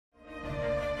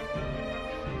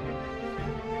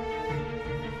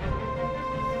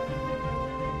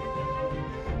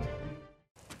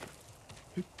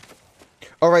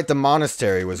Oh, right, the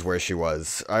monastery was where she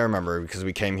was. I remember, because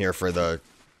we came here for the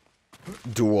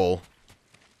duel.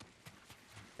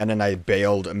 And then I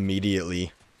bailed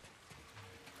immediately.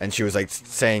 And she was like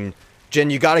saying,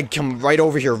 Jin, you gotta come right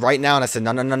over here right now. And I said,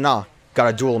 no, no, no, no. Got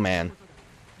a duel, man.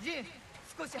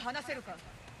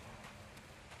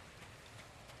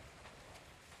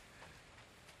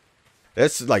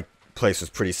 This, like, place was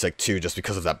pretty sick, too, just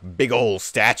because of that big old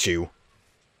statue.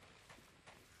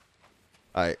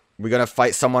 Alright, we're gonna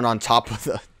fight someone on top of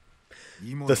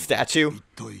the statue. I'm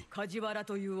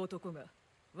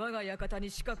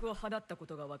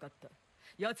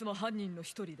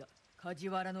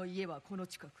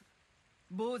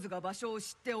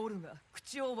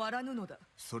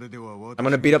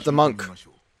gonna beat up the monk.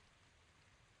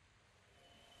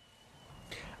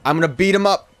 I'm gonna beat him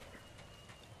up.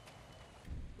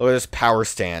 Look at this power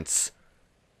stance.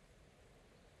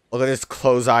 Look at this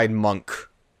close-eyed monk.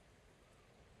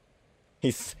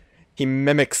 He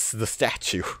mimics the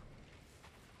statue.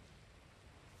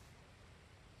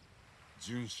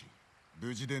 Junshin,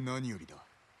 無事で何よりだ。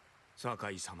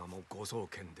酒井様もご送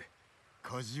検で。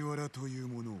梶原という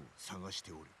ものを探し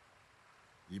ておる。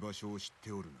居場所を知っ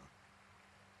ておるな。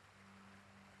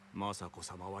政子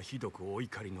様はひどくお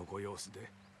怒りのご様子で。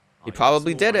He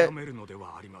probably did it.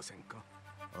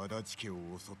 足立家を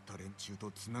襲った連中と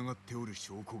つながっておる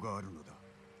証拠があるのだ。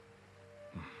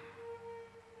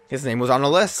His name was on the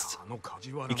list.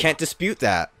 You can't dispute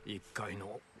that.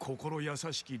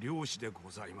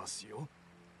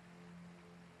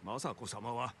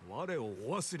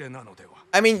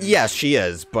 I mean, yes, she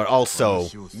is, but also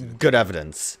good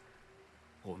evidence.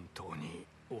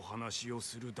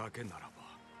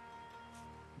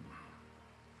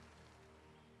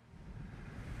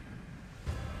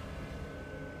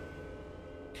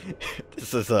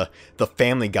 This is the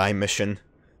Family Guy mission.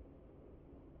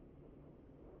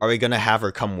 Are we gonna have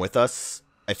her come with us?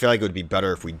 I feel like it would be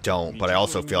better if we don't, but I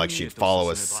also feel like she'd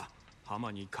follow us. I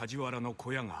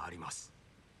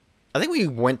think we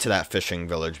went to that fishing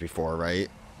village before, right?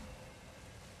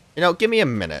 You know, give me a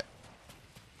minute.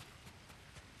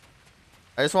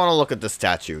 I just want to look at the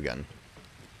statue again.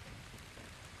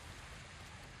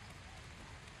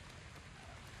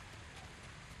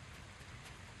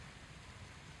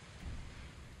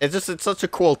 It's such a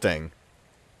cool thing.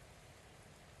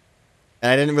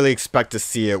 And I didn't really expect to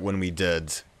see it when we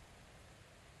did.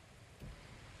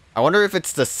 I wonder if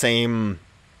it's the same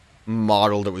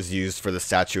model that was used for the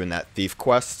statue in that thief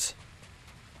quest.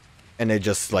 And they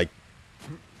just, like,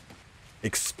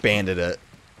 expanded it.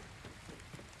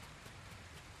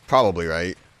 Probably,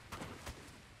 right?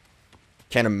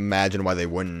 Can't imagine why they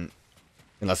wouldn't.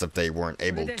 Unless if they weren't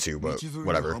able to, but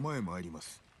whatever.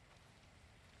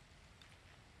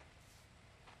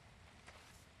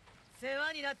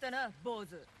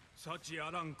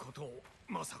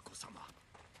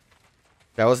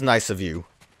 That was nice of you,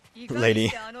 Lady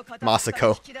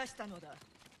Masako.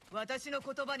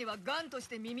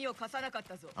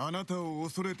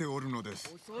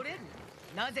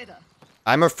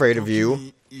 I'm afraid of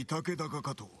you.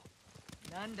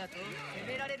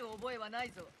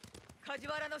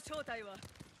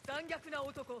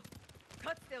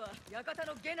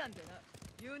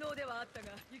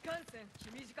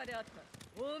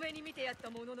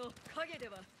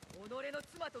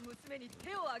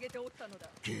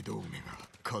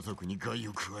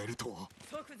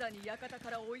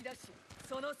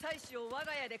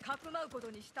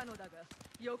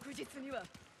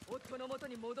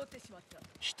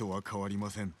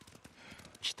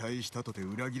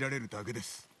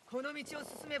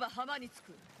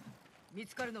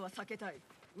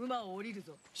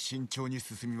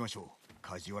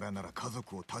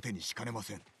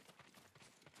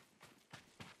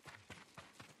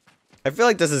 I feel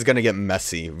like this is gonna get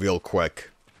messy real quick.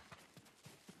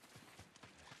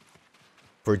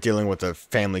 If we're dealing with a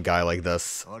Family Guy like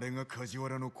this.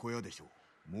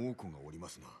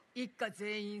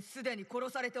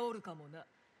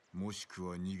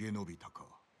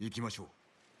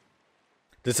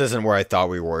 This isn't where I thought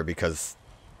we were because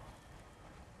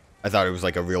I thought it was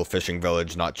like a real fishing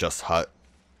village, not just hut.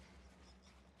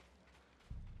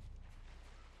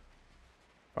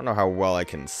 I don't know how well I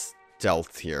can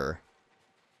stealth here.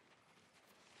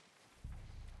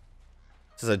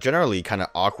 This is a generally kind of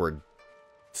awkward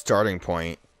starting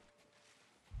point.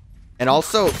 And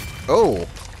also, oh!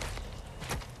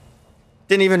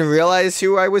 Didn't even realize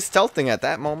who I was stealthing at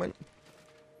that moment.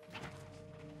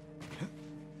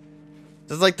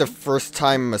 This is like the first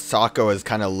time Masako has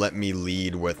kind of let me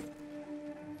lead with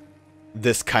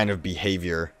this kind of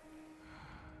behavior.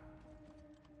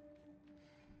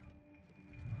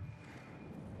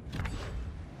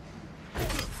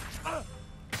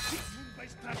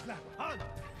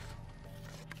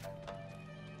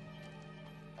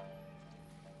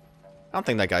 I don't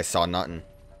think that guy saw nothing.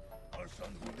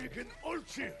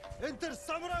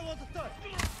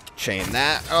 Chain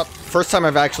that up. First time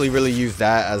I've actually really used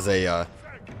that as a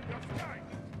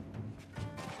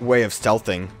way of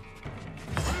stealthing.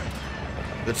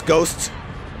 Let's ghost.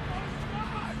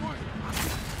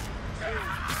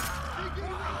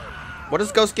 What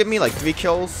does ghost give me? Like 3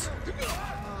 kills?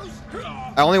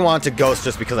 I only wanted to ghost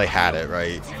just because I had it,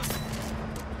 right?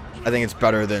 I think it's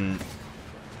better than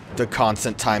the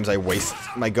constant times I waste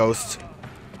my ghost.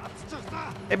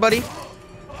 Hey, buddy.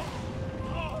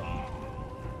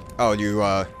 Oh, you,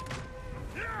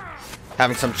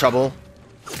 having some trouble?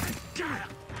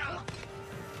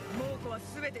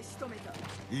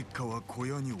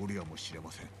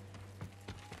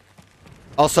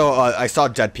 Also, I saw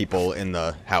dead people in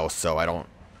the house, so I don't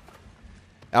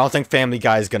think Family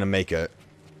Guy is gonna make it.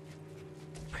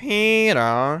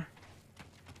 Peter.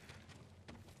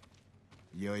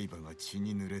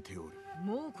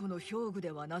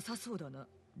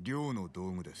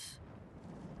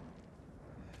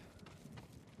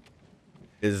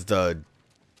 Is the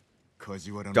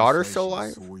daughter still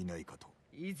alive?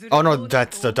 Oh no,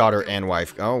 that's the daughter and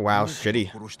wife. Oh wow, shitty.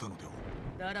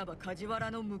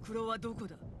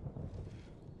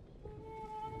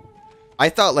 I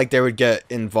thought like they would get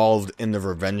involved in the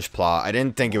revenge plot. I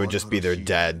didn't think it would just be they're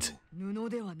dead.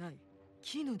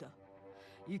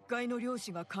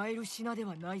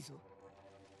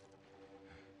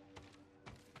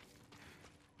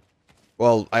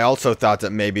 Well, I also thought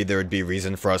that maybe there would be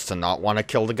reason for us to not want to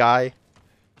kill the guy.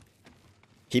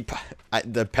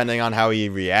 Depending on how he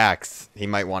reacts, he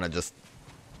might want to just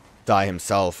die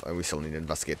himself. We still need to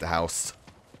investigate the house.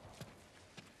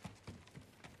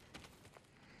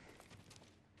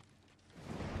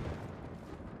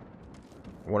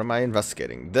 What am I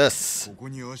investigating? This.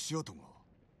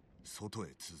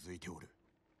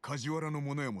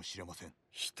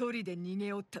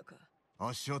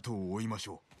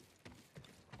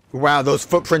 Wow, those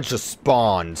footprints just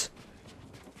spawned.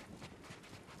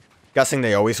 Guessing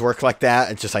they always work like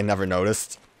that. It's just I never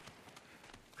noticed.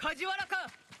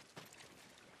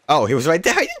 Oh, he was right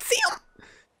there. I didn't see him.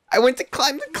 I went to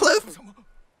climb the cliff.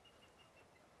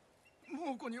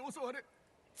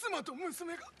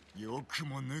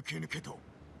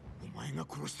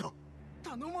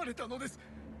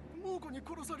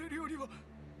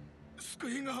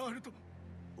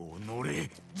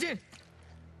 Jin!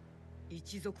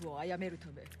 一族を殺めるた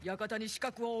め館に刺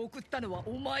客を送ったのは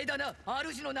お前だな。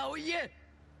主の名を言え。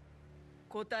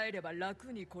答えれば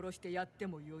楽に殺してやって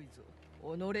もよいぞ。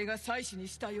己が妻子に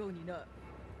したようにな。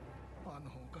あの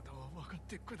お方は分かっ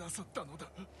てくださったのだ。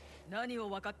何を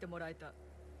分かってもらえた。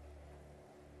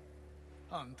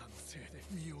あんたのせいで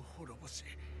身を滅ぼし、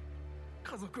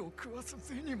家族を食わす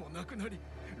銭もなくなり、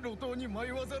路頭に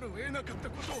迷わざるを得なかった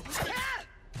ことを。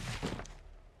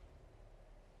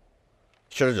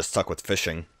Should have just stuck with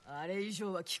fishing. あれ以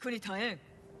上は聞くに耐えん。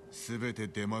すべて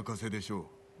出任せでしょう。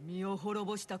身を滅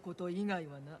ぼしたこと以外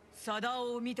はな、貞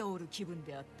を見ておる気分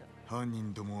であった。犯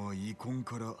人どもは遺恨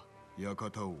から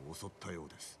館を襲ったよう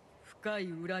です。深い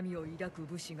恨みを抱く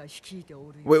武士が率いて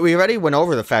おる。We already went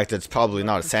over the fact that it's probably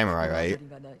not a samurai, right?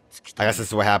 I guess this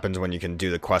is what happens when you can do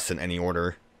the quest in any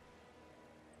order.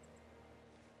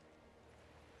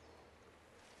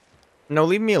 No,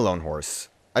 leave me alone, horse.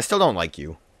 I still don't like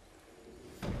you.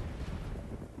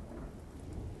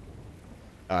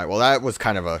 Alright, well that was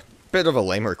kind of a bit of a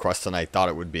lamer quest than I thought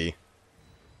it would be.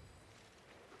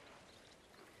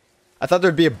 I thought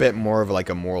there'd be a bit more of like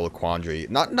a moral quandary.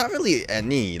 Not really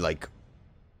any, like...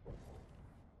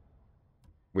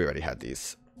 We already had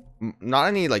these. Not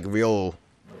any, like, real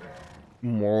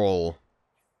moral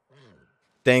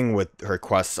thing with her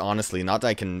quests, honestly. Not that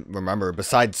I can remember.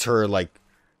 Besides her, like,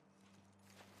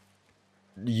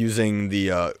 using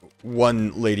the,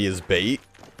 one lady as bait.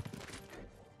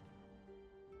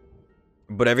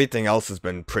 But everything else has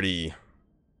been pretty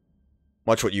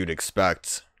much what you'd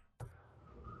expect.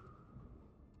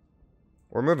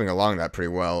 We're moving along that pretty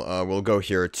well. We'll go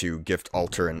here to Gift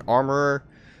Altar and Armorer.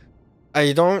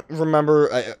 I don't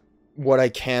remember what I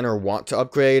can or want to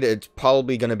upgrade. It's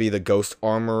probably going to be the Ghost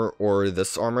Armor or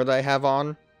this armor that I have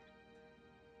on.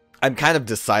 I'm kind of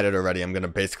decided already. I'm going to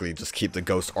basically just keep the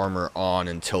Ghost Armor on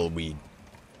until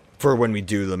for when we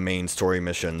do the main story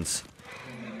missions.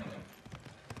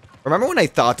 Remember when I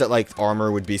thought that, like,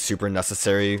 armor would be super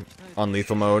necessary on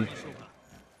lethal mode?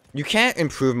 You can't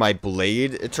improve my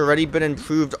blade. It's already been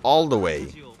improved all the way.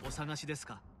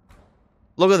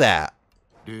 Look at that.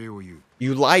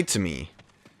 You lied to me.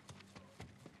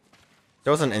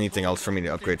 There wasn't anything else for me to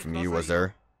upgrade from you, was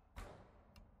there?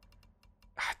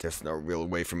 There's no real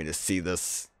way for me to see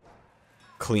this.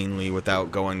 cleanly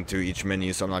without going through each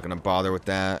menu, so I'm not going to bother with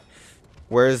that.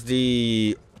 Where's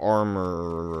the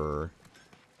armorer?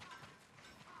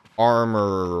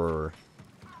 Armorer.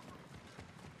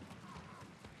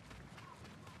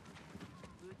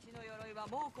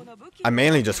 I'm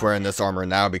mainly just wearing this armor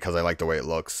now because I like the way it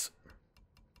looks.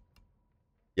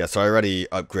 Yeah, so I already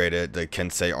upgraded the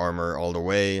Kensei armor all the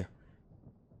way.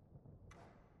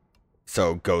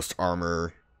 So ghost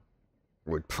armor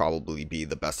would probably be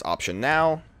the best option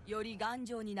now.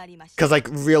 Because, like,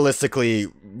 realistically,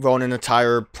 Ronin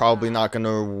attire probably not going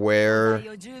to wear.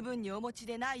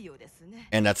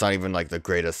 And that's not even, like, the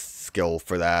greatest skill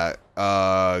for that.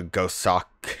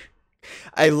 Gosaka.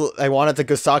 I wanted the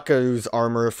Gosaku's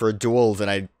armor for duels, and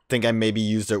I think I maybe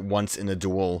used it once in a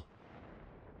duel.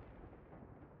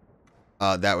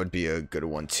 That would be a good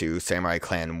one, too. Samurai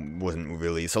Clan wasn't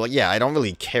really. So, like, yeah, I don't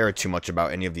really care too much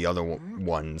about any of the other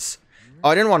ones. Oh,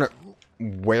 I didn't want to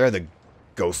wear the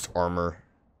ghost armor.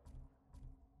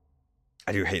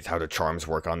 I do hate how the charms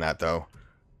work on that, though.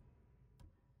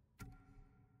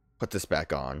 Put this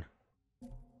back on.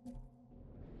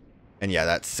 And yeah,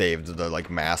 that saved the, like,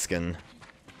 mask and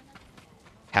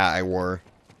hat I wore.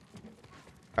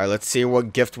 Alright, let's see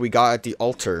what gift we got at the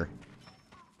altar.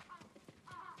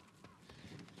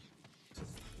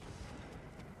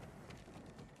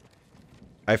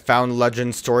 I found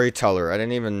Legend Storyteller. I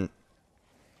didn't even...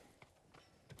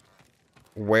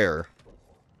 Where?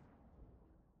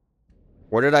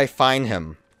 Where did I find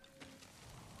him?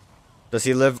 Does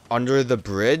he live under the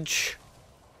bridge?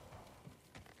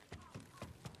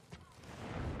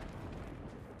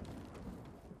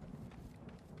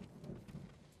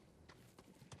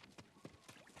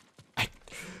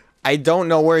 I don't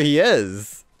know where he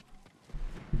is.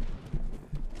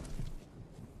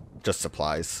 Just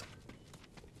supplies.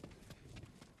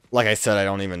 Like I said, I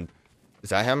don't even...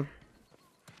 Is that him?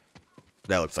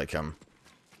 That looks like him.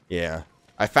 Yeah.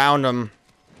 I found him.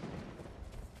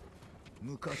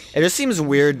 It just seems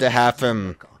weird to have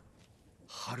him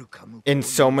in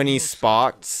so many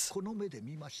spots.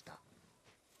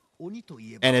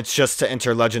 And it's just to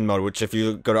enter legend mode, which if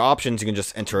you go to options, you can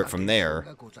just enter it from there.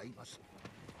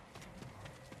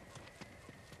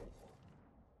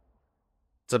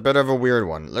 It's a bit of a weird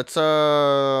one. Let's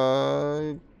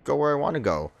go where I want to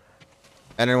go.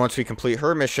 And then once we complete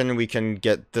her mission, we can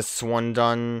get this one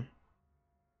done.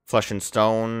 Flesh and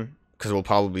Stone, because we'll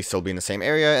probably still be in the same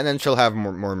area, and then she'll have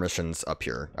more missions up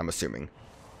here, I'm assuming.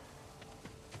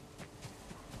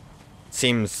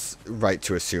 Seems right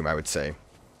to assume, I would say.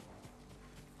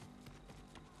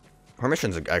 Her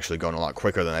missions are actually going a lot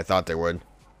quicker than I thought they would.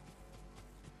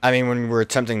 I mean, when we're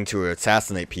attempting to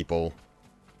assassinate people,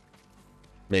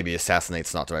 maybe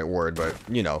assassinate's not the right word, but,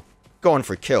 you know, going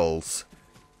for kills.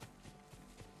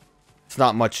 It's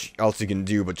not much else you can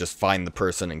do but just find the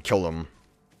person and kill them.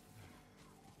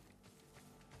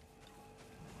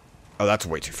 Oh, that's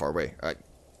way too far away. I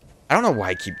don't know why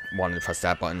I keep wanting to press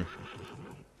that button.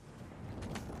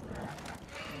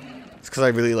 It's because I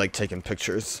really like taking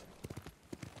pictures.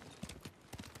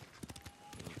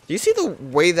 Do you see the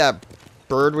way that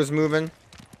bird was moving?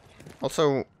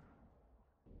 Also,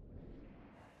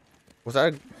 was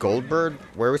that a gold bird?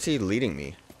 Where was he leading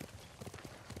me?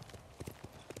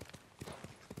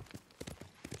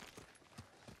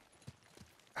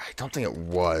 I don't think it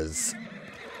was.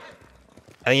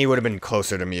 I think he would have been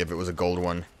closer to me if it was a gold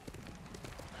one.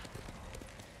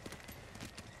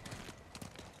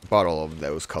 Bought all of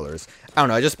those colors. I don't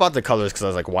know, I just bought the colors because I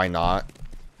was like, why not?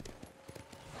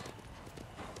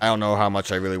 I don't know how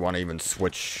much I really want to even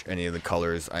switch any of the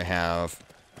colors I have.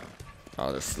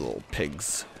 Oh, there's little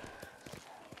pigs.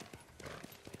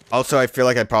 Also, I feel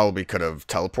like I probably could have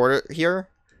teleported here.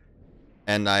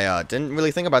 And I didn't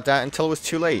really think about that until it was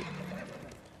too late.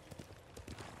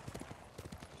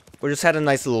 We just had a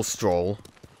nice little stroll.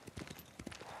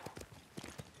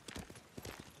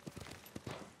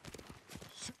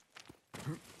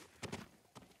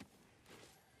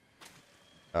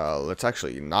 Let's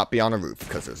actually not be on a roof,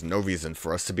 because there's no reason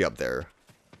for us to be up there.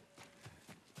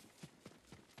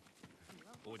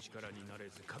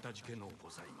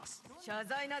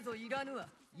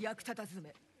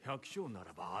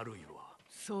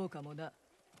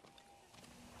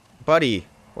 Buddy,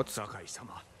 what's...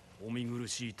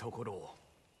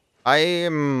 I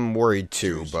am worried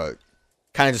too, but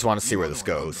kind of just want to see where this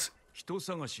goes.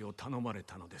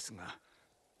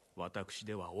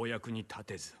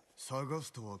 探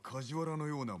すとは梶原の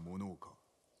ようなものか。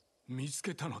見つ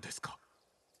けたのですか。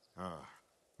ああ、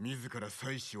自ら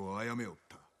妻子を殺めおっ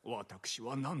た。私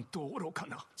はなんと愚か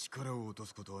な。力を落と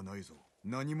すことはないぞ。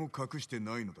何も隠して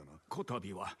ないのだな。こた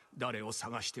びは誰を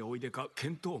探しておいでか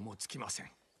見当もつきませ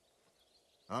ん。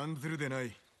案ずるでな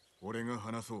い。俺が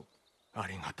話そう。あ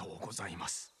りがとうございま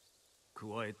す。加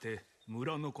えて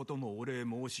村のこともお礼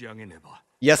申し上げねば。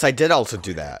 Yes, I did also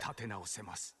do that. 立て直せ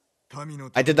ます。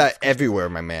 I did that everywhere,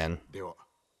 my man. では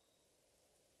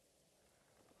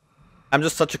I'm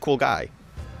just such a cool guy.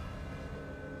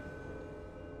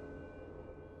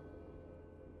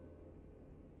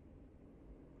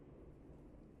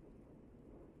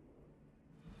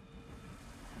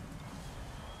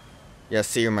 Yeah,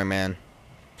 see you, my man.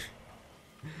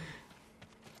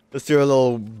 Let's do a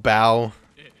little bow.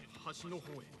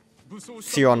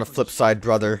 See you on the flip side,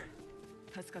 brother.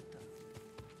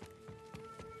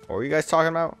 What were you guys talking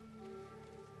about?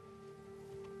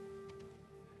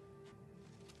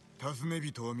 尋ね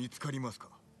人は見つかりますか。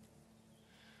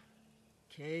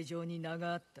形状に名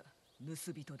があった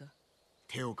盗人だ。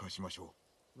手を貸しましょ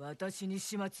う。私に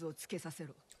始末をつけさせ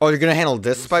ろ。 Oh, you're gonna handle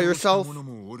this by yourself? もの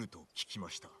もおると聞きま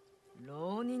した。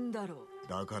浪人だろう。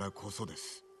だからこそで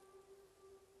す。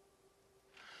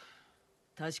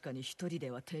確かに一人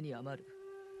では手に余る。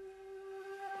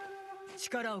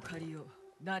力を借りよ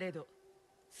う。なれど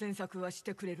詮索はし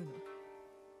てくれるの。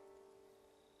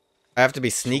 I have to be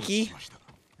sneaky?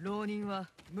 浪人は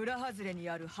村外れに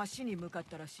ある橋に向かっ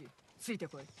たらしい。ついて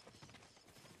こい。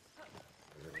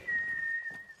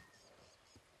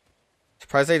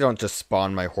 Surprised they don't just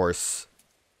spawn my horse.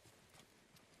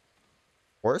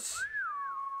 Horse?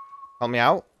 Help me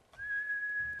out?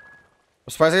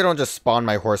 I'm surprised they don't just spawn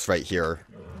my horse right here.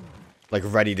 Like,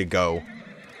 ready to go.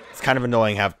 It's kind of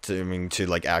annoying having to,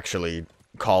 like, actually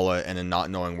call it and then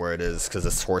not knowing where it is, because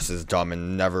this horse is dumb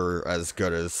and never as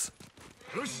good as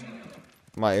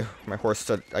my horse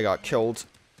that I got killed.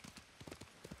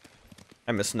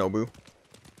 I miss Nobu.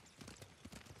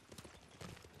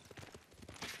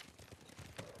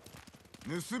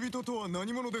 盗人とは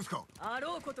何者ですか。あ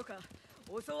ろうことか。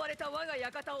襲われた我が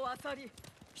館を漁り、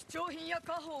貴重品や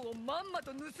家宝をまんま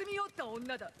と盗み寄った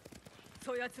女だ。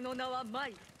そやつの名は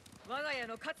舞。我が家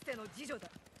のかつての次女だ。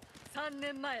3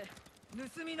年前、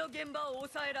盗みの現場を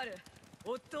抑えられ、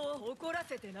夫を怒ら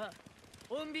せてな。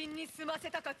穏便に済ませ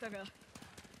たかったが。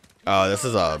This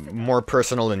is more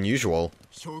personal than usual.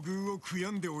 処遇を悔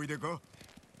やんでおいでか。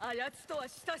あやつとは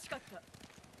親しかった。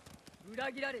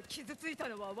裏切られ傷ついた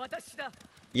のは私だ。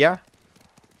Yeah.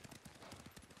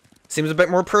 Seems a bit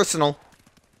more personal.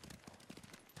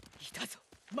 いたぞ、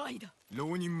舞だ。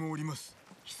浪人もおります。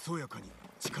ひそやかに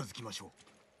近づきましょ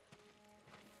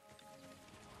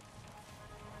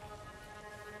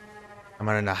う。I'm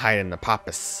gonna hide in the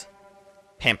pampas.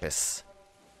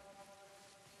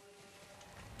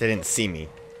 They didn't see me.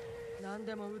 何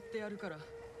でも売ってやるから、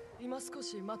今少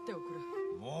し待っておくれ。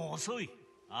もう遅い。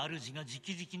主が直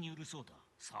々に売るそうだ。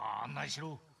さあ案内し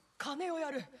ろ。金をや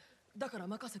る。だから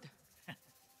任せて。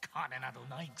金など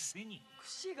ないくせに。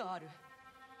櫛がある。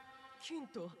金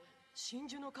と真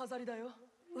珠の飾りだよ。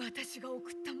私が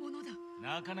送ったものだ。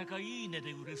なかなかいい値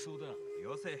で売れそうだ。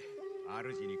よせ、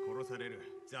主に殺される。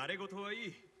ざれ言はい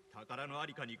い。宝のあ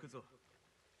りかに行くぞ。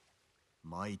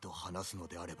舞と話すの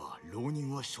であれば浪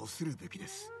人は処するべきで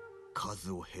す。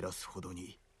数を減らすほど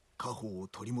に家宝を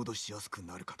取り戻しやすく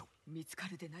なるかと。見つか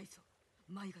るでないぞ。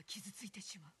舞が傷ついて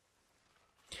しまう。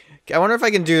I wonder if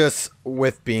I can do this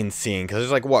with being seen, because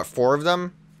there's like, what, 4 of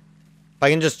them? If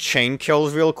I can just chain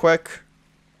kills real quick.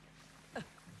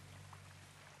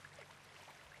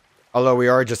 Although we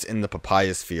are just in the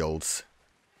papayas fields.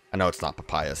 I know it's not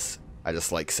papayas. I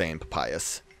just like saying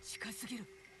papayas.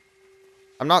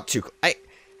 I'm not too...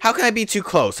 How can I be too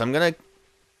close? I'm gonna...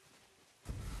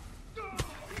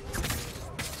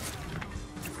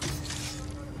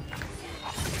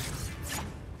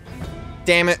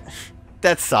 Damn it.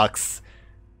 That sucks.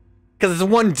 Because it's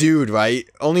one dude, right?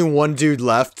 Only one dude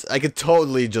left. I could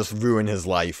totally just ruin his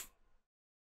life.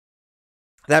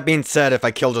 That being said, if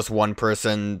I kill just one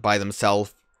person by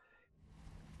themselves,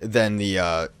 then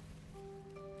the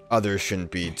others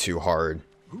shouldn't be too hard.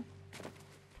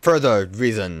 For the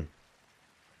reason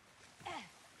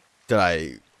that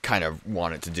I kind of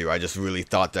wanted to do. I just really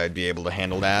thought that I'd be able to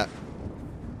handle that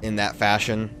in that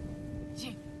fashion.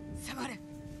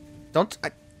 Don't...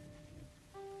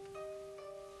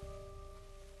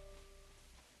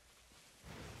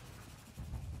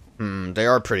 They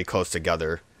are pretty close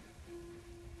together.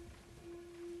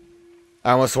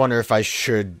 I almost wonder if I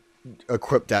should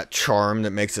equip that charm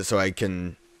that makes it so I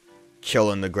can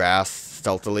kill in the grass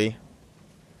stealthily.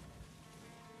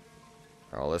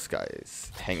 Oh, this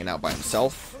guy's hanging out by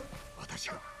himself.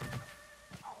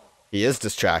 He is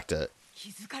distracted.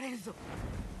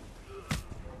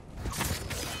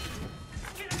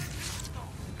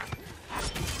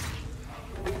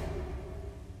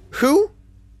 Who?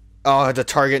 Oh, the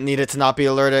target needed to not be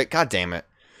alerted. God damn it.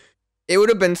 It would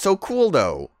have been so cool,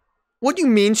 though. What do you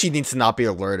mean she needs to not be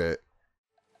alerted?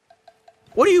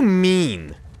 What do you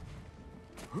mean?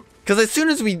 Because as soon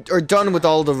as we are done with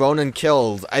all the Ronin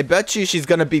kills, I bet you she's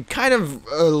gonna be kind of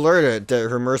alerted that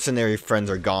her mercenary friends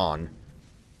are gone.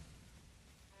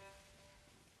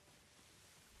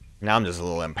 Now I'm just a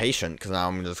little impatient, because now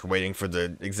I'm just waiting for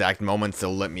the exact moments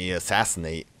they'll let me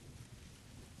assassinate.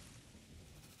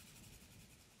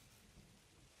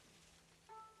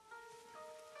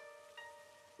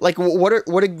 Like,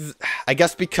 I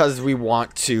guess because we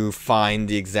want to find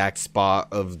the exact spot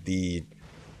of the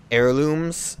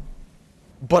heirlooms,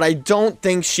 but I don't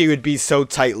think she would be so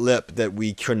tight-lipped that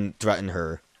we couldn't threaten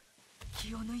her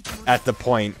at the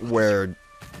point where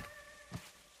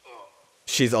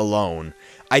she's alone.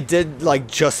 I did, like,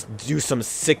 just do some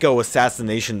sicko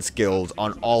assassination skills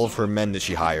on all of her men that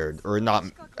she hired. Or not,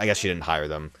 I guess she didn't hire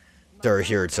them. They're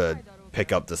here to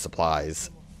pick up the supplies.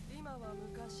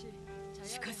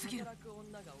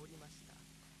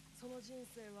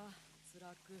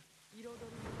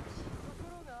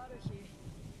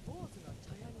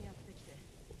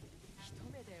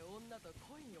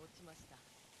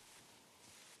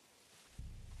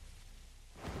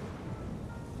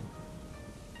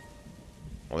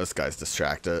 Well, this guy's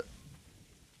distracted.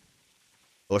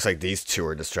 Looks like these two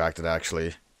are distracted,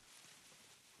 actually.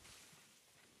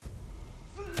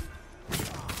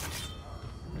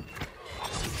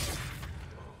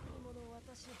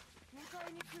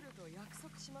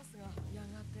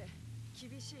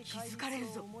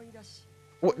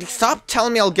 What, stop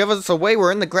telling me I'll give us away.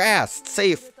 We're in the grass. It's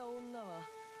safe.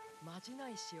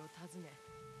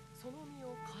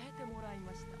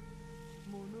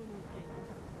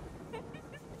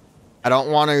 I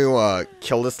don't want to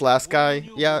kill this last guy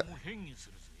yet.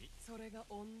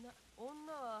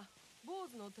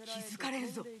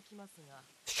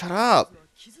 Shut up.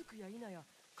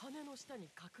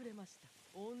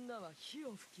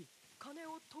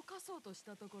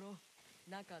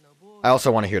 I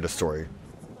also want to hear the story.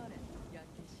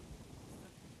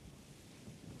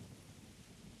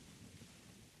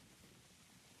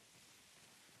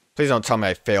 Please don't tell me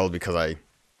I failed because I...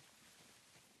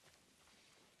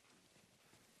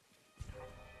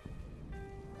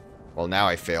 Well, now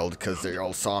I failed because they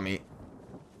all saw me.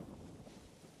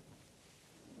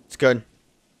 It's good.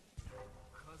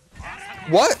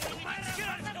 What?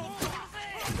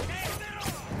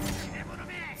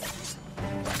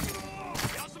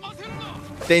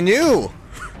 They knew!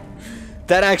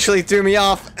 That actually threw me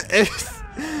off.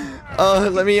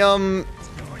 Let me,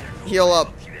 heal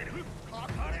up.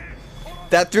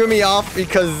 That threw me off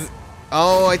because...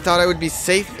 Oh, I thought I would be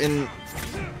safe in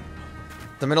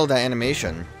the middle of that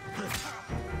animation.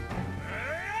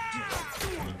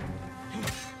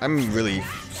 I'm really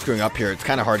screwing up here. It's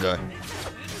kind of hard to...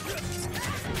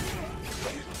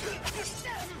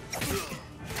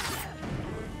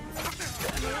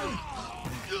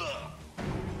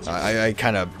 I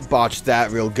kind of botched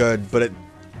that real good, but it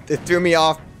threw me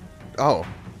off. Oh.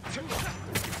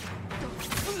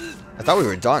 I thought we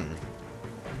were done.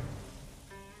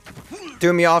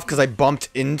 Threw me off because I bumped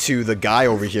into the guy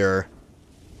over here.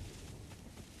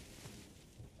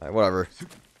 Alright, whatever.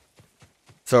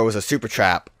 So it was a super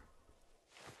trap.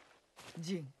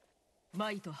 Jin,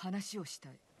 Mai to hanashi o shitai.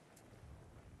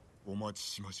 お待ち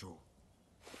しましょう。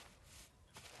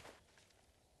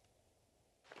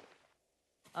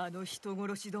あの人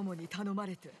殺しどもに頼ま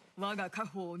れて我が家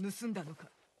宝を盗んだのか。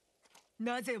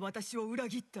なぜ私を裏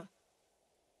切った。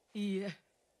いいえ、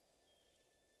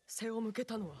背を向け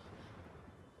たのは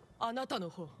あなたの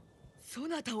方。そ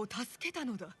なたを助けた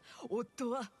のだ。夫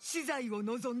は死罪を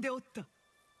望んでおった。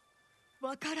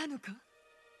わからぬか。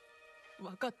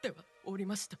分かってはおり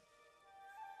ました。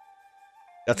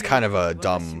 That's kind of a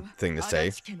dumb thing to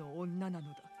say.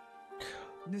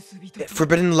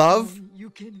 Forbidden love?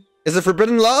 Is it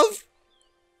forbidden love?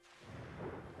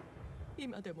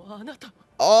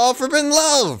 Oh, forbidden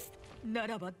love! な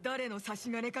らば誰の差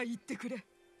し金か言ってくれ。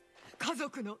家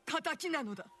族の仇な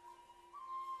のだ。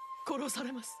殺さ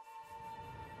れます。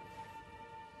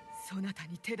そなた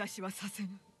に手出しはさせぬ。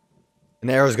 An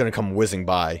arrow's gonna come whizzing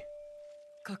by.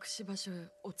 隠し場所へ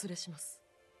お連れします。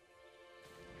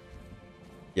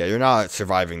 Yeah, you're not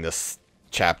surviving this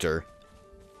chapter.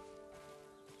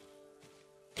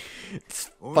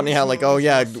 It's funny how, like, oh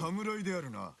yeah.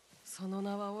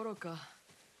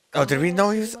 Oh, did we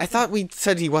know he was? I thought we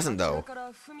said he wasn't, though.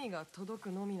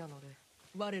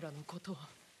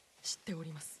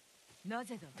 な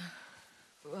ぜだ。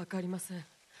わかりません。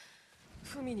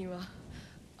フミには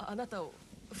あなたを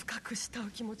深く慕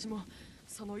う気持ちも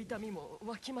その痛みも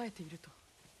わきまえていると。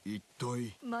一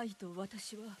体マイと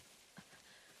私は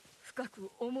深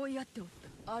く思い合っておっ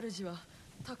た。主は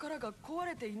宝が壊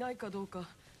れていないかどうか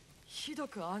ひど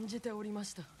く案じておりま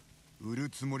した。売る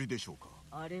つもりでしょうか。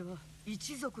あれは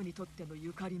一族にとっての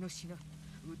ゆかりの品。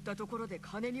売ったところで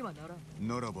金にはならん。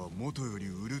ならば元より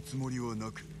売るつもりは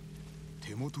なく、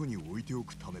手元に置いてお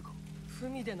くためか。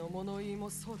文での物言いも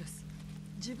そうです。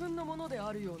自分のもので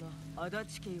あるような。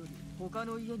足立家より他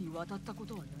の家に渡ったこ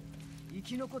とはない。生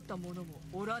き残った者も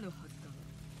おらぬはずだ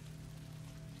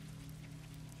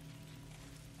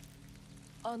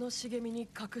が。あの茂みに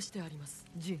隠してあります。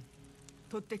ジン、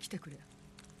取ってきてくれ。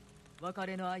別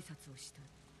れの挨拶をしたい。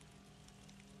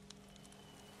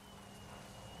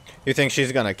 You think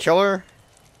she's gonna kill her?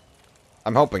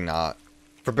 I'm hoping not.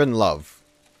 Forbidden love.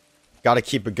 Gotta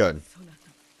keep it good. そなた、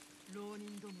浪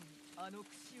人どもにあの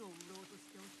櫛を売ろうとし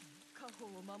ておった家宝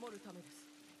を守るためです。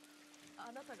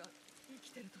あなたが生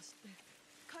きてると知って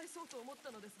返そうと思っ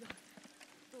たのですが、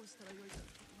どうしたらよいか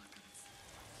わからず。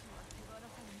死は手放さ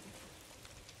ないで。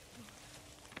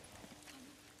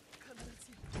必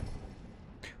ず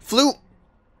よ。 Flute!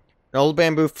 An old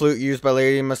bamboo flute used by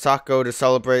Lady Masako to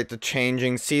celebrate the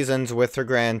changing seasons with her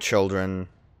grandchildren.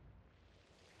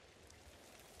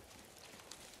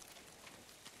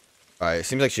 Alright, it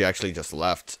seems like she actually just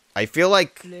left. I feel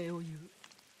like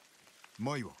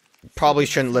probably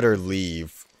shouldn't let her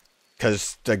leave,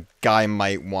 because the guy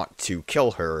might want to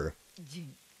kill her. ジ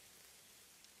ン、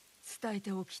伝え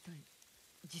ておきたい。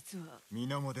実は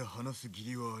皆まで話す義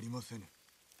理はありません。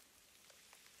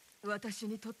私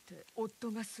にとって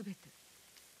夫がすべて。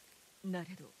なれ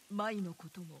ど舞のこ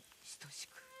とも等し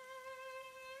く。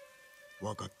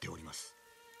分かっております。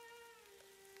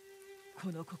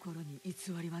この心に偽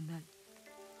りはない。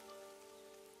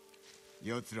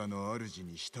奴らの主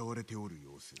に慕われておる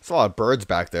様子。There's a lot of birds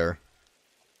back there.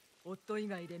 夫以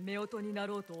外で夫婦にな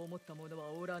ろうと思った者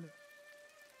はおらぬ。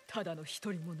ただの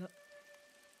一人もな。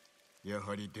や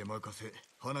はり出任せ、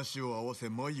話を合わせ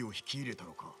舞を引き入れた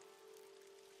のか。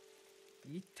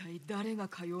一体誰が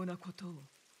かようなことを。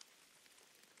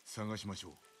探しましょ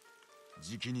う。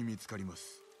じきに見つかりま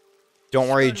す。 Don't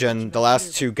worry, Jin. The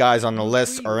last two guys on the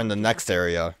list are in the next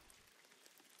area.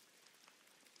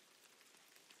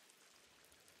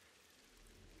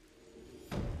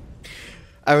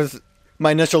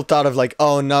 My initial thought of like,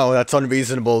 oh no, that's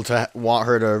unreasonable to want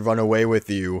her to run away with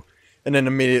you. And then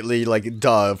immediately like,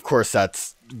 duh, of course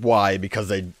that's why, because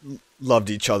they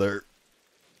loved each other.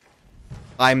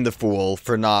 I'm the fool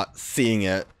for not seeing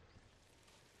it.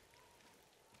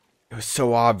 It was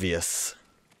so obvious.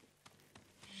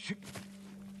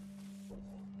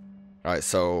 Alright,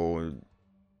 so...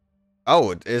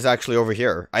 Oh, it is actually over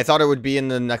here. I thought it would be in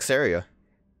the next area.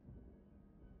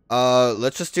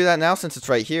 Let's just do that now since it's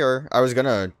right here. I was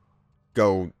gonna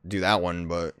go do that one,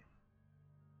 but...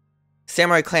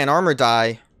 Samurai Clan armor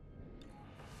die.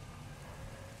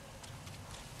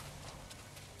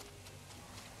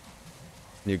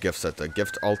 New gifts at the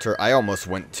gift altar. I almost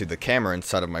went to the camera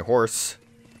instead of my horse.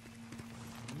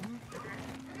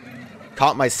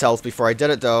 Caught myself before I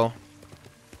did it, though.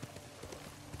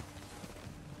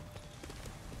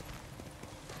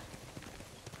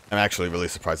 I'm actually really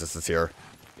surprised this is here.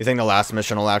 You think the last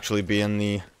mission will actually be in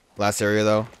the last area,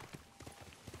 though?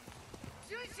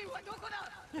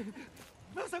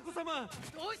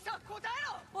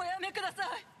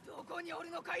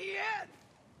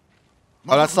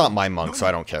 Oh, that's not my monk, so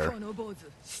I don't care.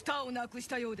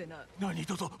 何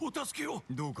卒お助けを。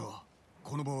どうか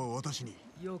この場は私に。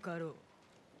よかろう。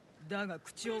だが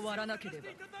口を割らなければ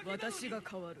私が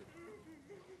変わる。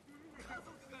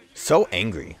So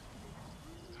angry.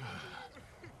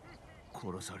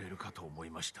 殺されるかと思い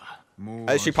ました。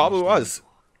As she probably was.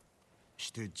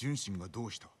 して純真がど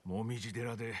うした。もみじ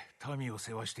寺で民を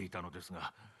世話していたのです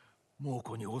が、猛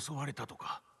虎に襲われたと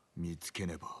か。見つけ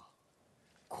ねば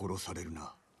殺される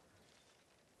な。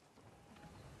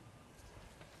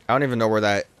I don't even know where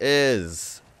that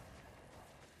is.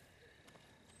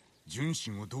 純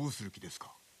真をどうする気です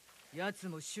か。奴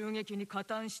も襲撃に加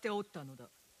担しておったのだ。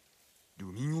流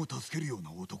民を助けるよう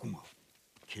な男が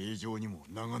形状にも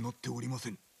名が載っておりませ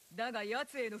ん。だが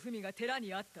奴への文が寺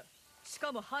にあった。し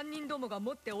かも犯人どもが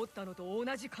持っておったのと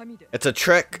同じ紙で。It's a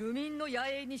trick. 流民の野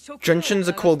営に食 Junshin's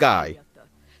a cool guy.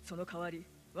 その代わり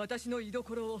私の居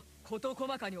所を事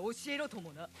細かに教えろと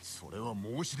もな。それは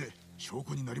申し出、証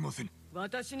拠になりません。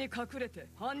私に隠れて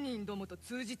犯人どもと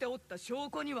通じておった証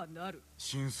拠にはなる。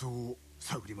真相を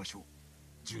探りましょう。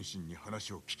純真に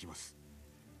話を聞きます。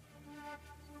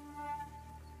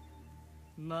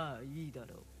まあいいだ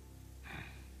ろ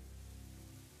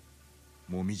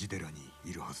う。もみじ寺に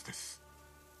いるはずです。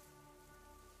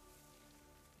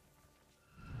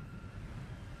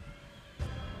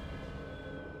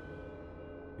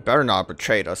Better not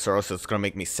betray us, or else it's gonna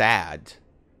make me sad.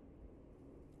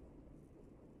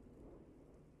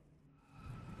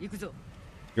 行くぞ。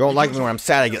 You won't like me when I'm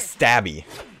sad, I get stabby.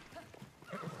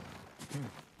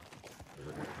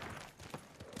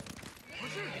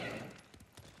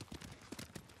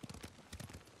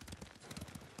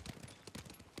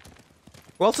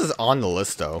 Who else is on the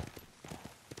list, though?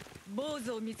 坊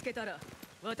主を見つけたら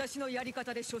私のやり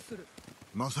方で処する。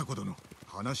政子殿、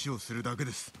話をするだけ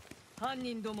です。犯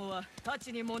人どもは太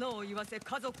刀に物を言わせ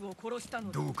家族を殺した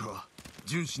のだ。どうか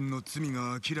純真の罪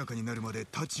が明らかになるまで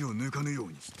太刀を抜かぬよう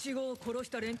に。七五を殺し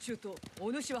た連中と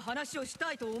お主は話をし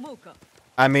たいと思うか。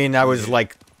 I mean, I was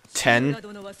like 10.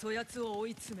 殿はそやつを追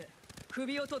い詰め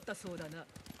首を取ったそうだな。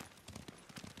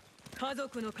家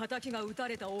族の仇が撃た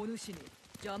れたお主に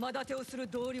邪魔立てをする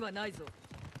道理はないぞ。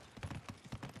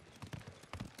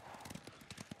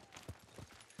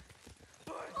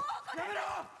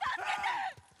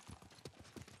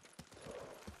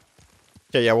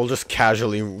 Okay, yeah, we'll just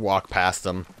casually walk past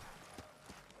them.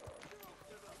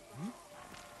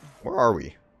 Where are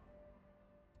we?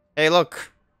 Hey,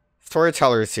 look!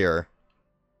 Storyteller's here.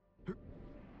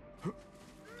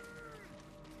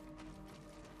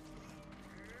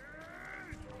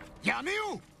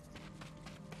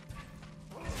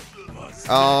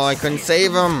 Oh, I couldn't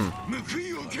save him!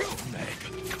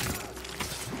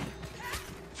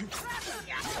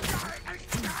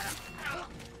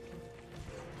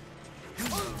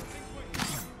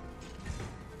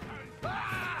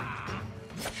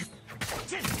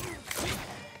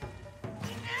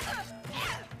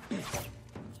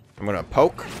 I'm gonna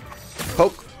poke.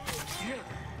 Poke.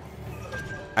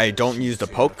 I don't use the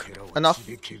poke enough.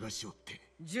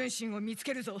 純真を見つ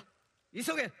けるぞ。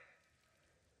急げ。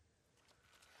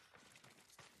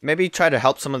 Maybe try to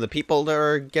help some of the people that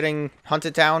are getting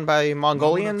hunted down by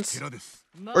Mongolians?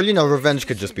 Or, you know, revenge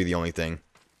could just be the only thing.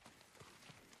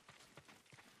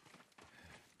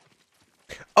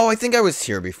 Oh, I think I was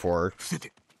here before.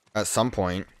 At some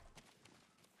point.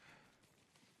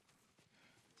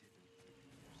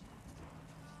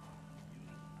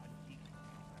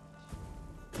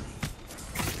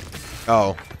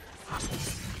 Oh.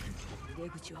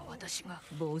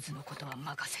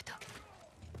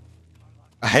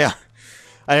 I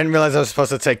didn't realize I was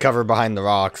supposed to take cover behind the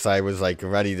rocks. I was like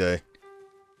ready to.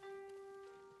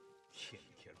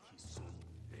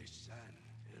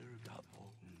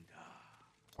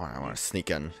 Oh, I want to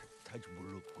sneak in.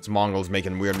 This Mongol's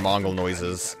making weird Mongol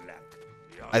noises.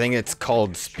 I think it's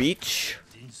called speech.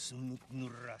 It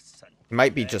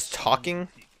might be just talking.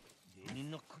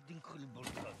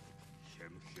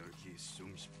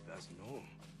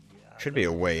 Should be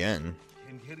a way in.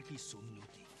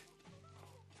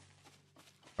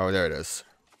 Oh, there it is.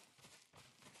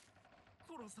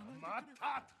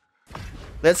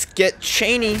 Let's get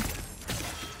Cheney.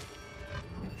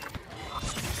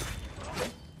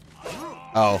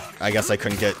 Oh, I guess I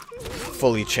couldn't get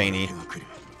fully Cheney.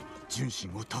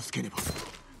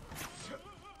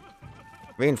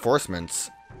 Reinforcements.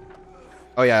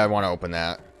 Oh yeah, I want to open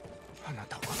that.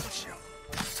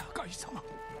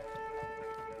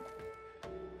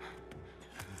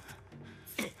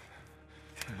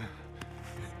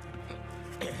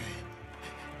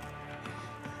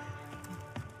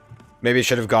 Maybe I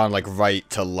should have gone like right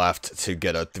to left to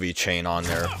get a 3 chain on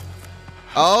there.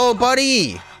 Oh,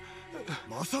 buddy!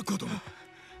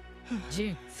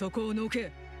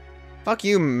 Fuck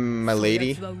you, my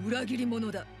lady.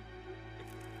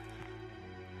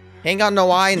 Ain't got no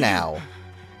eye now.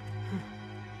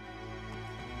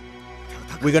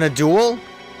 We gonna duel?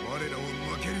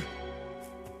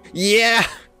 Yeah!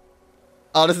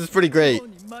 Oh, this is pretty great.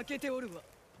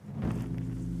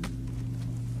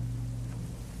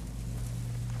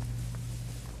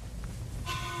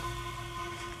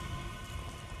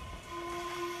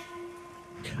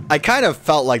 I kind of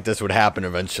felt like this would happen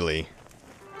eventually.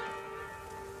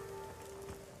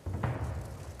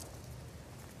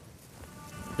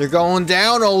 You're going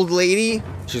down, old lady.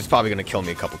 She's probably gonna kill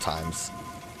me a couple times.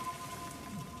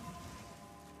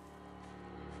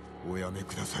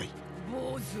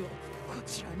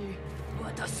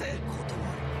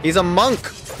 He's a monk.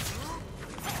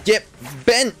 Get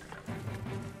bent.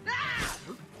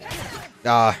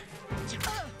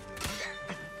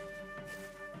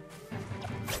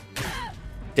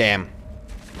 Damn.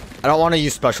 I don't want to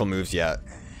use special moves yet.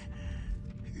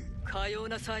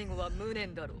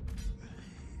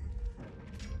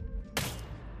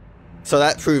 So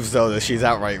that proves, though, that she's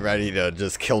outright ready to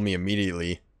just kill me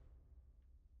immediately.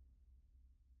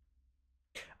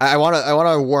 I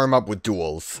wanna warm up with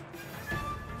duels.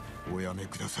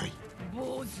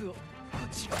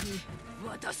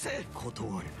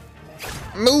 断る。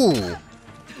 Move!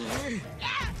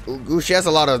 Ooh, she has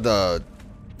a lot of the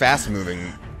fast-moving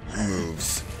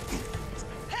moves.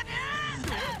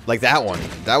 Like that one.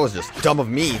 That was just dumb of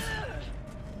me.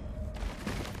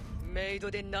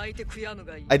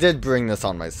 I did bring this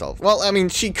on myself. Well, I mean,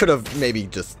 she could have maybe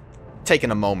just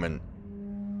taken a moment.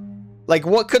 Like,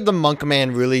 what could the monk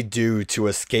man really do to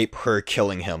escape her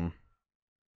killing him?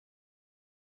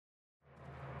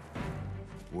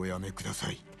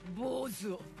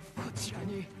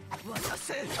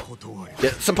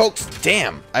 Yeah, some pokes.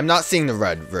 Damn, I'm not seeing the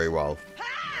red very well.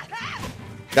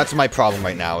 That's my problem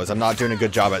right now, is I'm not doing a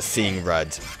good job at seeing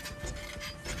red.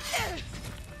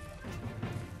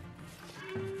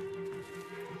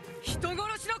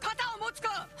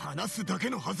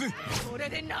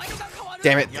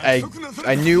 Damn it,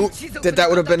 I knew that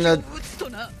would have been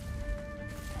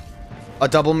a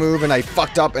double move, and I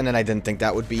fucked up, and then I didn't think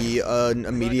that would be an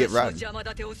immediate red.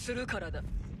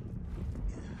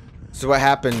 So what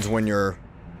happens when you're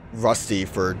rusty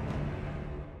for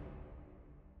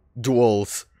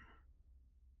duels?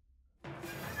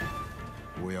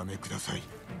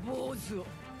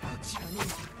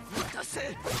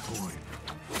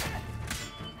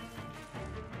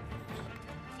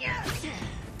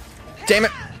 Damn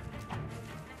it!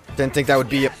 Didn't think that would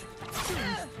be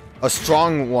a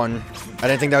strong one. I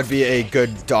didn't think that would be a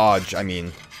good dodge, I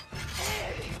mean.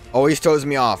 Always throws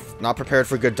me off. Not prepared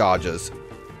for good dodges.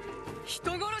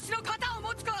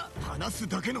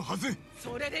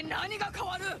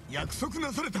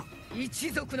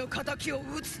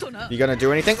 You gonna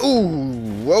do anything?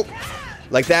 Ooh! Whoa!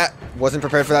 Like that. Wasn't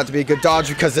prepared for that to be a good dodge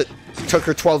because it took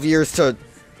her 12 years to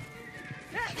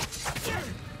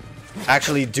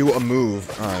actually do a move.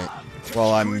 Alright.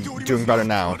 Well, I'm doing better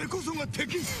now.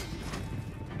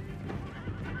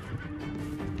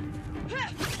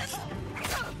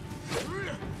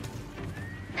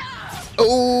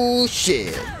 Oh,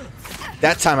 shit.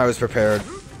 That time I was prepared.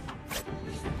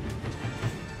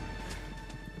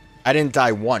 I didn't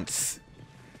die once.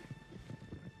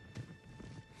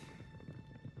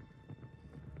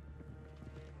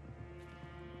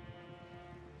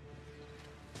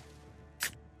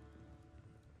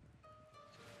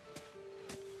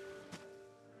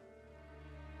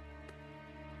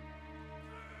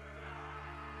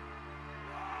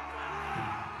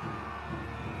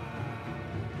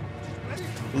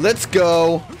 Let's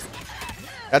go.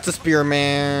 That's a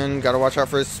spearman. Gotta watch out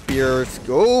for his spears.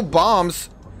 Oh, bombs.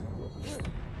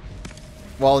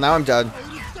 Well, now I'm dead.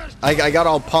 I got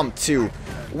all pumped, too.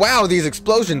 Wow, these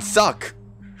explosions suck.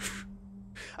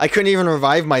 I couldn't even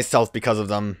revive myself because of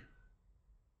them.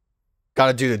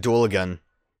 Gotta do the duel again.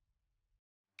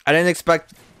 I didn't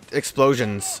expect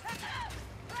explosions.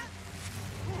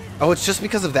 Oh, it's just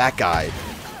because of that guy.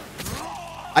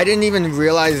 I didn't even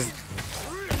realize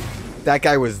that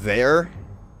guy was there.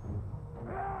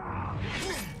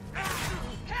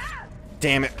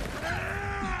 Damn it.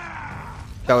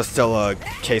 That was still a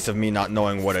case of me not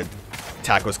knowing what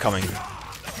attack was coming.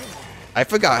 I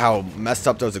forgot how messed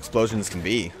up those explosions can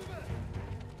be.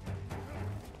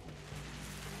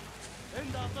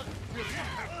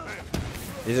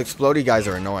 These explodey guys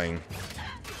are annoying.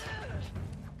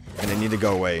 And they need to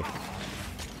go away.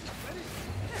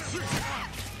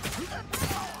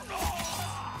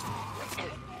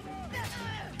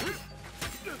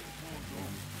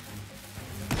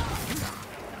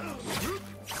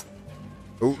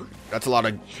 Ooh, that's a lot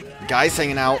of guys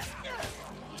hanging out.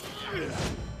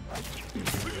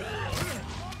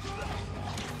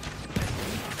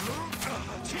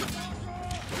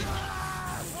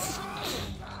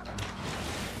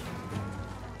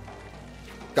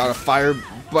 Got a fire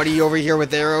buddy over here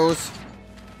with arrows.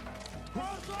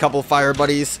 Couple fire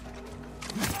buddies.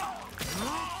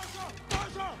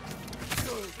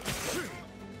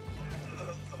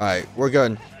 Alright, we're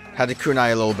good. Had to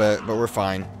kunai a little bit, but we're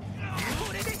fine.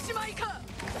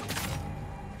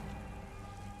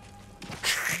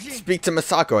 Speak to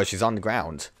Misako as she's on the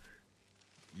ground.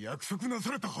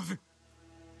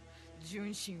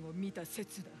 Junshin を見た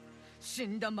説だ。死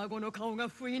んだ孫の顔が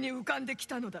不意に浮かんでき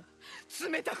たのだ。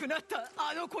冷たくなった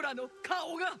あの子らの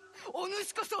顔が。お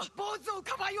主こそ坊主を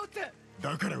かばいおって。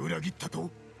だから裏切ったと？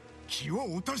気は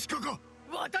お確かか？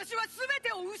私は全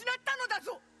てを失ったのだ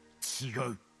ぞ。違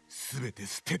う。全て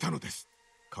捨てたのです。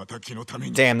仇のため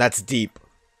に。Damn, that's deep.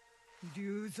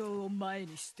 竜像を前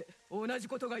にして同じ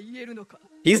ことが言えるのか。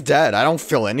He's dead. I don't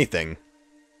feel anything.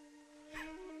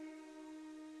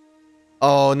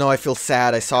 Oh no, I feel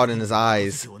sad. I saw it in his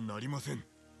eyes.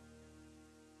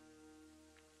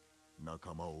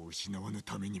 仲間を失わぬ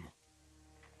ためにも。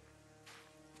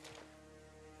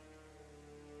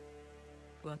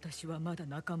私はまだ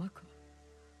仲間か。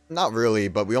 Not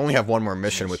really, but we only have one more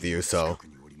mission with you, so... 近く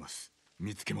におります。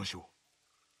見つけましょ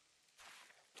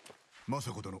う。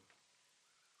政子殿、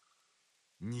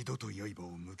二度と刃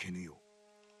を向けぬよ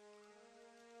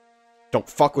う。 Don't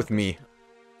fuck with me.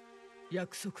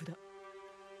 約束だ。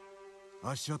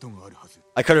 足跡があるはず。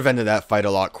 I could have ended that fight a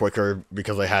lot quicker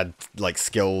because I had, like,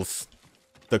 skills.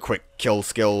 The quick kill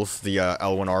skills, the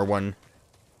L1, R1.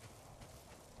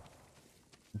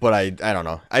 But I don't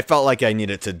know. I felt like I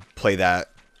needed to play that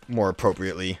more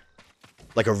appropriately.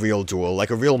 Like a real duel, like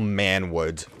a real man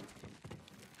would.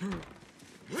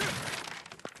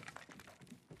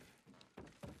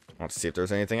 Let's see if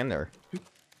there's anything in there.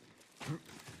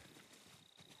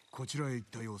 こちらへ行っ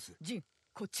た様子。ジン、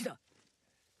こっちだ。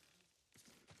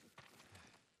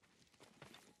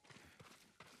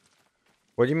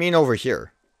 What do you mean over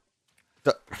here?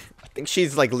 I think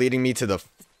she's like leading me to the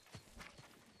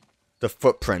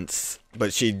footprints,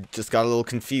 but she just got a little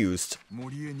confused.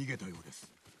 森へ逃げたようで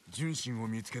す。純真を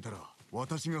見つけたら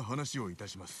私が話をいた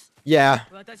します。 Yeah.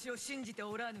 私を信じて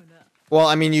おらぬな。 Well,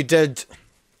 I mean, you did.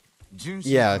 純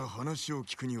真から話を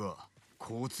聞くには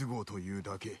好都合という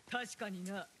だけ。確かに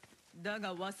な。だ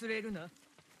が忘れるな。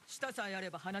舌さえあれ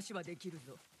ば話はできる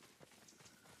ぞ。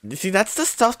 You see, that's the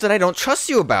stuff that I don't trust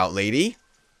you about, lady.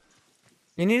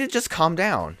 You need to just calm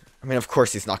down. I mean, of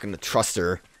course he's not going to trust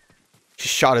her. She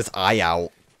shot his eye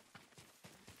out.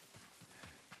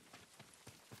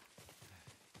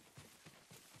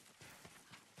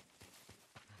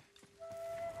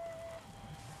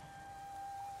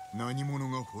 何者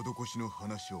が施しの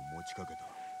話を持ちかけた。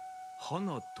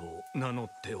花と名乗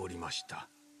っておりました。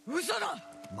嘘だ。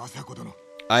政子殿。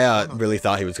 I really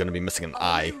thought he was going to be missing an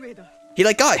eye. 上だ。 He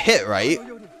like got hit, right? あの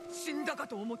夜死んだか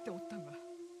と思っておったが。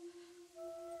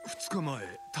 2日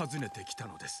前訪ねてきた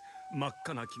のです。真っ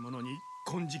赤な着物に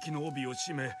金色の帯を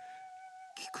締め、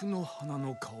菊の花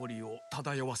の香りを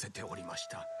漂わせておりまし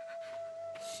た。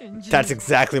 That's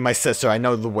exactly my sister. I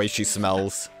know the way she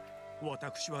smells.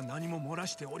 私は何も漏ら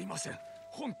しておりません。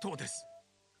本当です。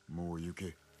もう行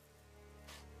け。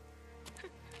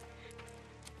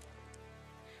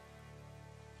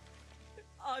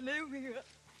姉上が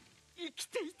生き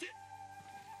ていて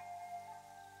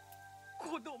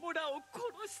子供らを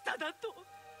殺しただと。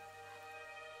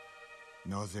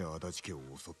なぜ足立家を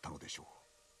襲ったのでしょ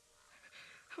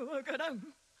わからん。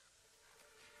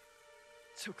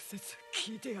直接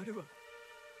聞いてやるわ。う。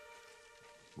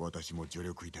私も助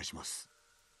力いたします。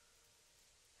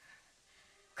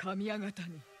神谷方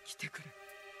に来てくれ。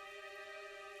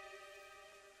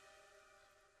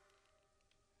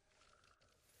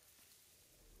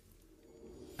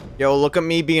 Yo, look at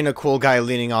me being a cool guy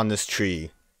leaning on this tree.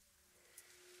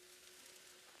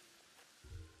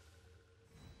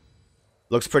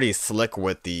 Looks pretty slick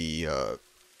with the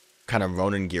kind of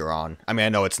Ronin gear on. I mean, I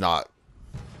know it's not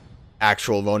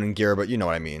actual Ronin gear, but you know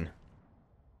what I mean.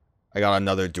 I got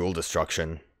another dual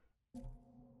destruction.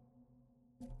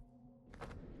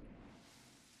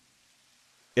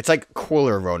 It's like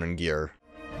cooler Ronin gear.